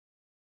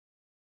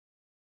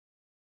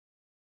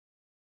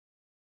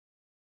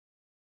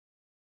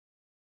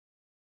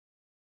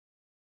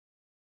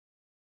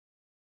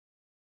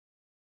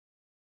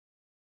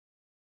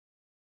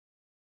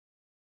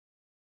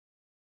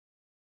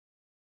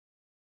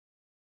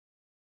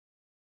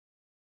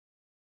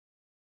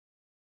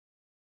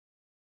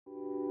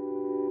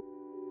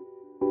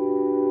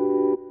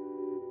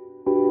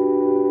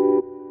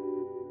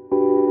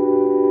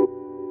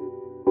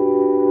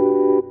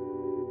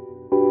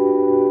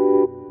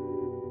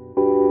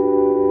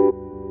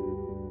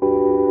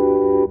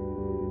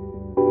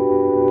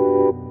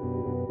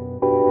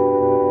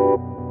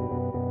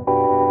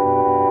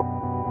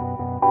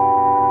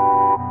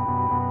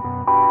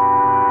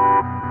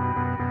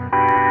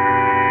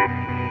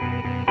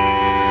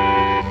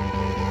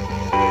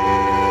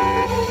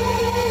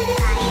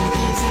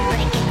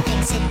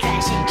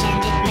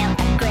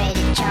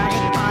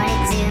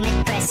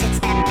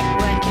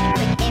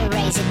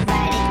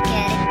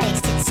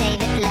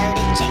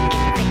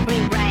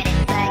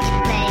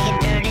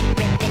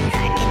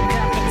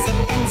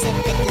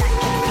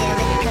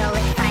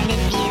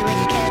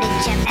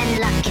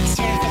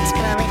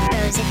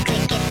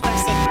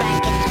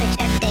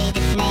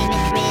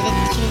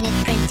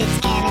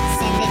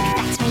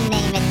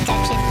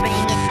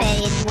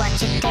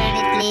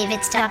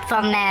it, stop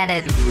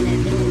formatted.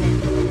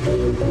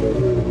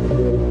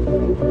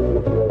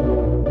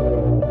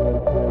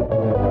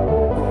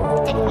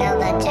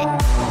 Technologic.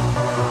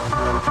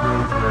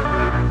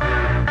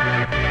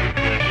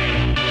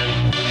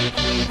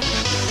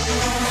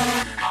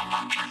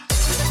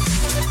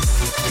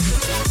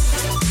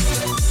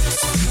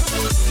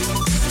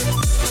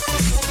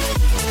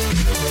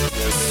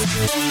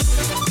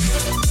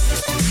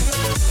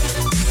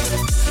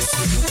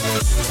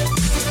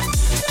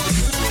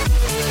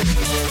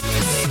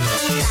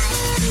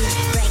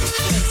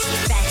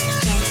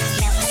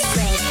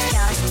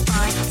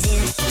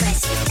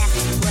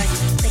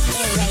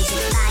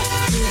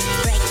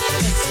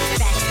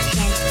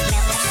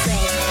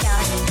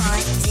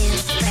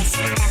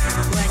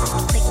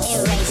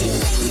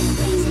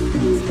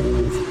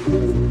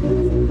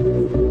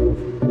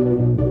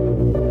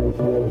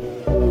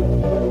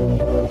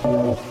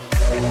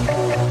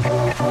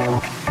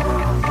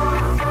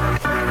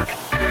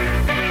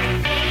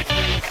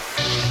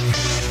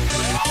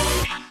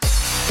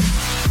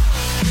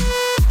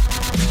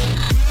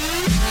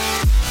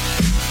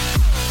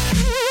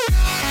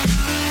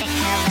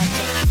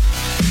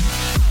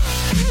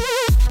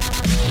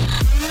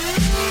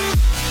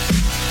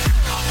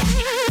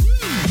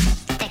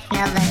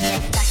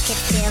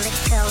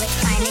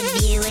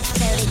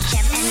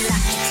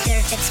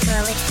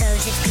 Scroll it,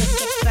 pose it, click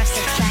it, thrust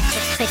it, flash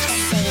it, switch it,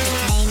 save it,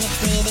 name it,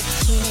 read it,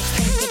 tune it,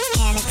 print it,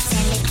 scan it,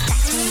 send it,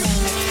 fax,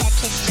 rename it,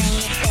 touch it, bring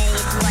it, pay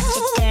it, watch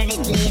it, turn it,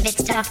 leave it,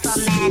 stop,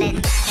 format it,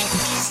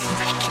 use it,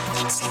 break it,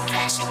 fix it,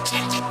 crash it,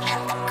 change it,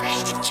 melt,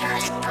 upgrade it,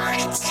 chart it, port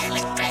it, sell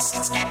it, press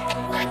it, snap it,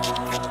 work it,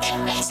 quick,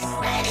 erase it,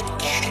 write it,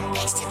 get it,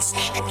 paste it,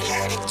 save it,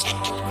 load it,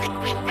 check it, quick,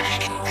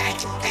 rewrite it, write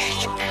it, play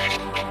it, burn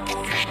it, rip it,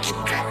 drag it,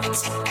 drop it,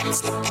 zip and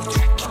slip it,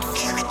 lock it,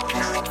 fill it,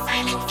 call it,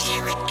 find it,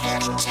 view it,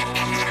 code it, jump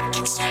and lock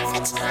it, surf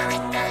it, scroll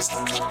it, browse it,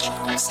 click it,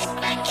 force it,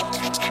 rank it,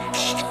 touch,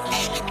 update it,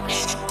 name it,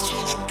 read it,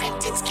 tune it,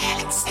 print it, scan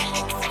it, send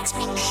it, fax,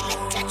 rename it,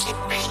 touch it,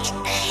 bring it,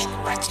 pay it,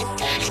 watch it,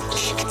 turn it,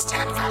 leave it,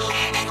 stop,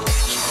 format it,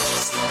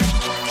 use it,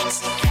 break it,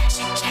 fix it, crash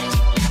it, change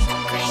it, melt,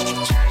 upgrade it,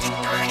 chart it,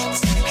 port it,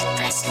 sell it,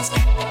 press it,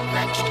 snap it,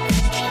 work it,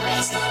 quick,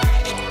 erase it,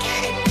 write it,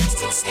 get it,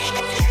 paste it, save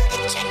it, load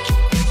it, check it,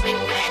 quick,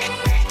 rewrite it,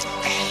 write it,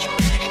 pay it,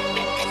 burn it,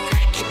 rip it,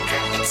 drag it,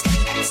 drop it, zip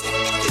and slip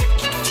it,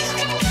 lock it, fill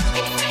it, call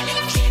it, find it,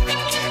 view it,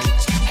 code it,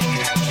 jump and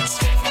lock it,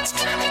 surf it,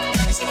 scroll it,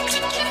 pose it,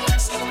 click it, force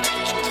it, rank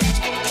it,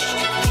 touch, update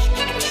it, name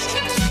it, read it,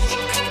 tune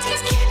it, print it,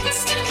 scan it,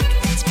 send it,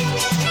 fax, rename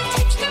it,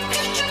 touch it,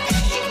 bring it,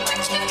 pay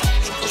it,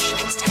 watch it,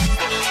 turn it, leave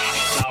it, stop,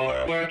 format it.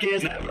 Our work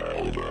is never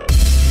over.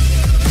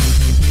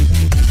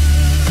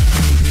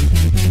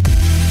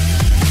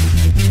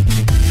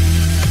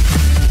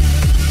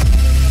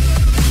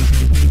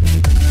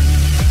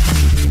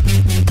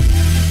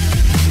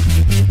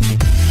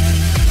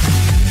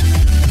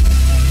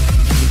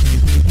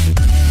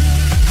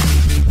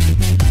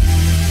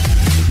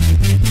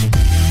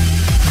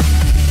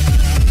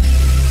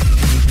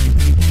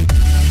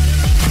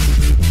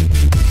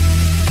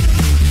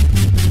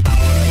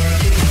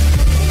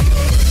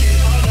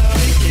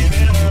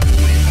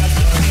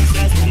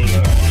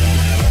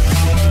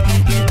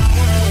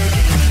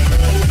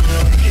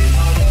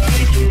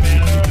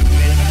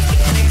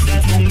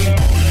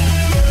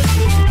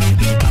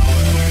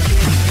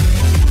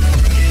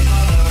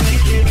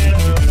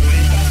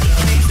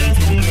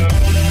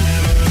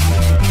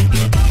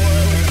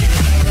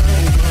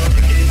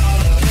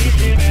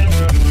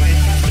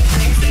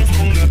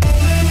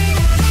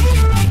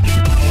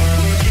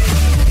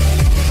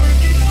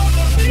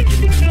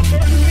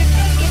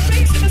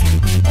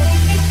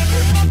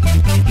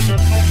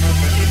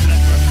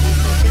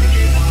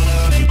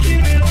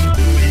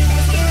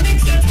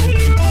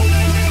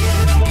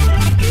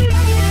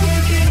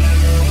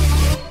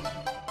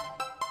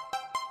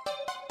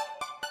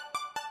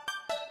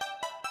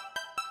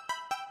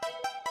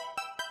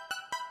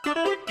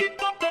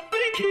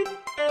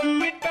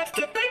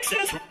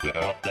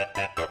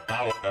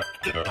 Power,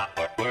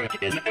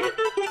 work is never